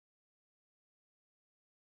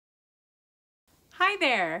Hi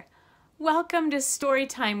there! Welcome to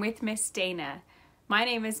Storytime with Miss Dana. My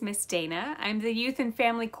name is Miss Dana. I'm the Youth and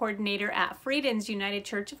Family Coordinator at Friedens United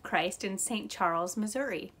Church of Christ in St. Charles,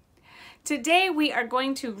 Missouri. Today we are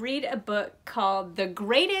going to read a book called The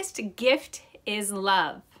Greatest Gift is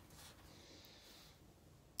Love.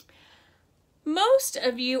 Most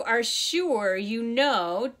of you are sure you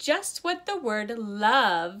know just what the word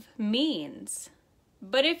love means.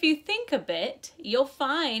 But if you think a bit, you'll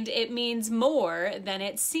find it means more than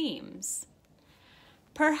it seems.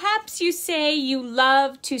 Perhaps you say you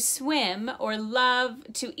love to swim, or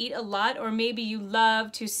love to eat a lot, or maybe you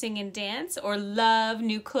love to sing and dance, or love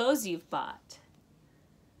new clothes you've bought.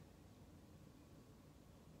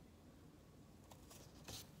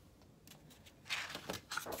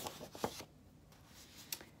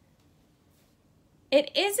 It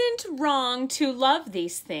isn't wrong to love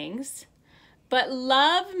these things. But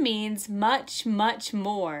love means much, much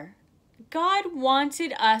more. God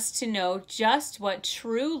wanted us to know just what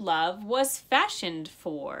true love was fashioned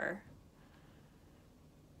for.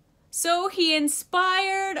 So he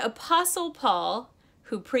inspired Apostle Paul,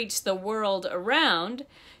 who preached the world around,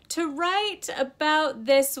 to write about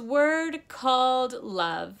this word called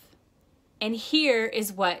love. And here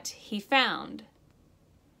is what he found.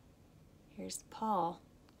 Here's Paul.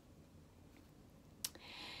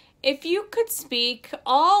 If you could speak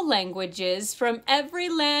all languages from every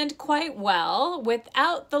land quite well,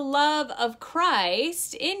 without the love of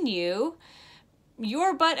Christ in you,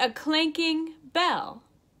 you're but a clanking bell.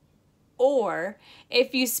 Or,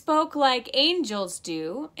 if you spoke like angels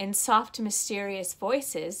do, in soft, mysterious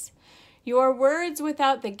voices, your words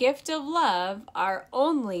without the gift of love are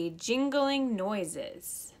only jingling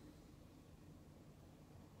noises.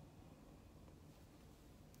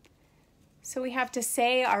 So we have to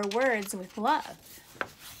say our words with love.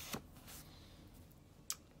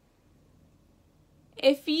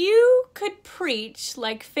 If you could preach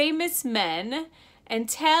like famous men and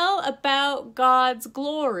tell about God's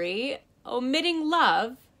glory, omitting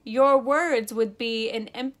love, your words would be an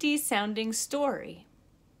empty sounding story.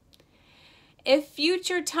 If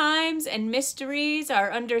future times and mysteries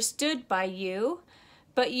are understood by you,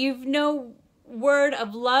 but you've no word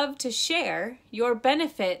of love to share, your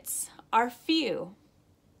benefits are few.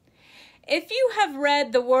 If you have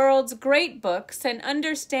read the world's great books and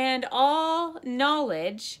understand all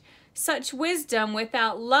knowledge, such wisdom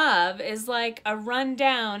without love is like a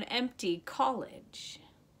run-down, empty college.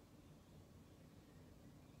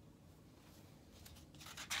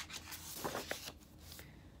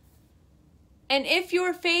 And if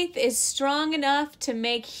your faith is strong enough to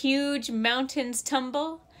make huge mountains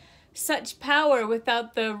tumble, such power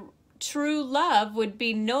without the true love would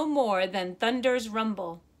be no more than thunder's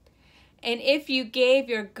rumble. And if you gave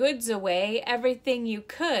your goods away, everything you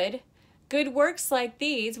could, good works like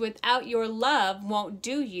these without your love won't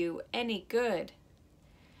do you any good.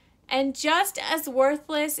 And just as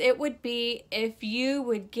worthless it would be if you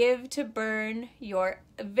would give to burn your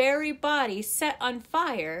very body set on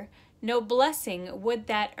fire, no blessing would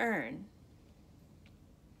that earn.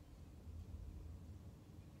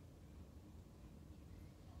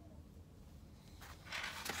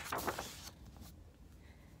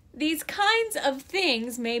 These kinds of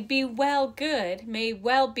things may well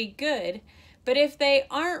be good, but if they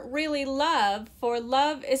aren't really love, for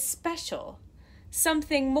love is special,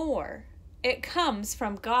 something more. It comes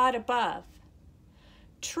from God above.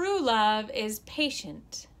 True love is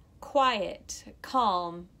patient, quiet,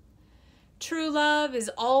 calm. True love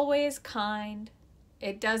is always kind.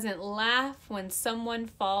 It doesn't laugh when someone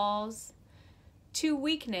falls. To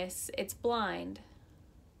weakness, it's blind.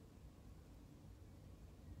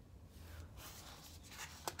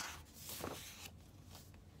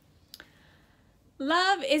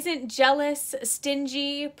 Love isn't jealous,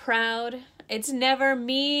 stingy, proud. It's never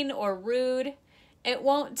mean or rude. It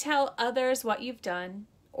won't tell others what you've done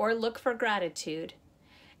or look for gratitude.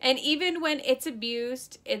 And even when it's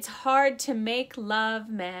abused, it's hard to make love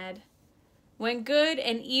mad. When good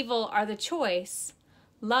and evil are the choice,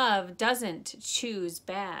 love doesn't choose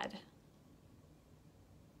bad.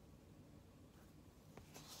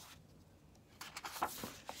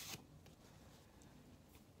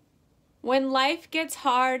 When life gets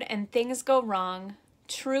hard and things go wrong,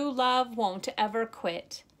 true love won't ever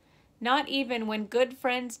quit, not even when good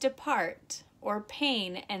friends depart or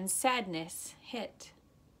pain and sadness hit.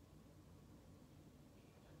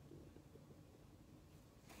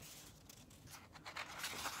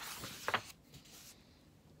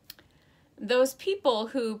 Those people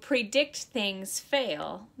who predict things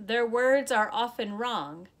fail. Their words are often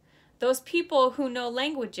wrong. Those people who know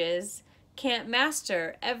languages can't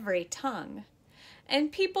master every tongue. And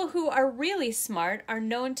people who are really smart are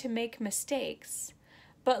known to make mistakes.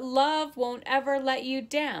 But love won't ever let you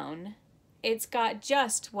down. It's got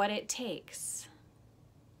just what it takes.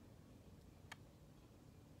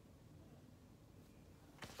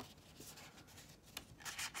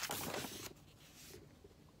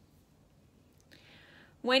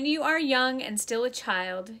 When you are young and still a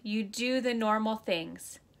child, you do the normal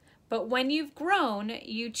things. But when you've grown,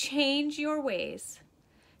 you change your ways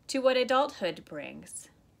to what adulthood brings.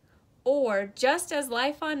 Or just as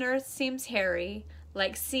life on earth seems hairy,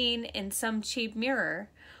 like seen in some cheap mirror,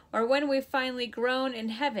 or when we've finally grown in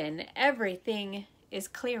heaven, everything is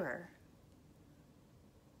clearer.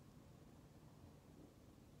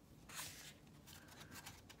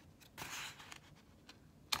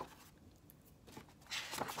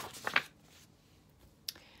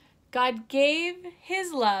 God gave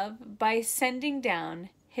his love by sending down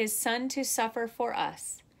his Son to suffer for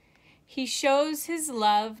us. He shows his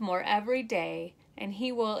love more every day, and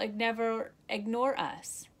he will never ignore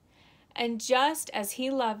us. And just as he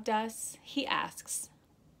loved us, he asks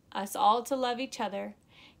us all to love each other.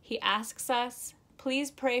 He asks us,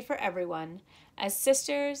 please pray for everyone, as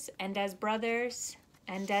sisters and as brothers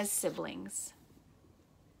and as siblings.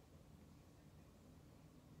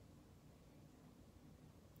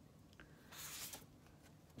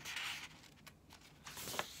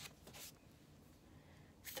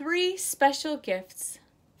 Three special gifts,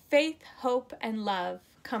 faith, hope, and love,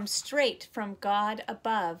 come straight from God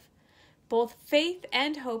above. Both faith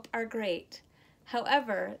and hope are great.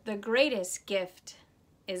 However, the greatest gift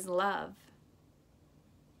is love.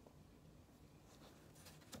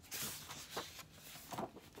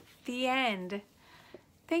 The end.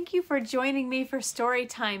 Thank you for joining me for story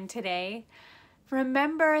time today.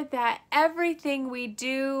 Remember that everything we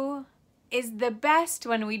do is the best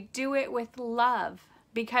when we do it with love,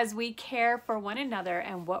 because we care for one another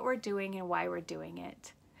and what we're doing and why we're doing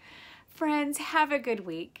it. Friends, have a good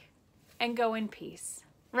week and go in peace.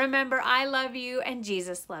 Remember, I love you and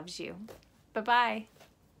Jesus loves you. Bye-bye.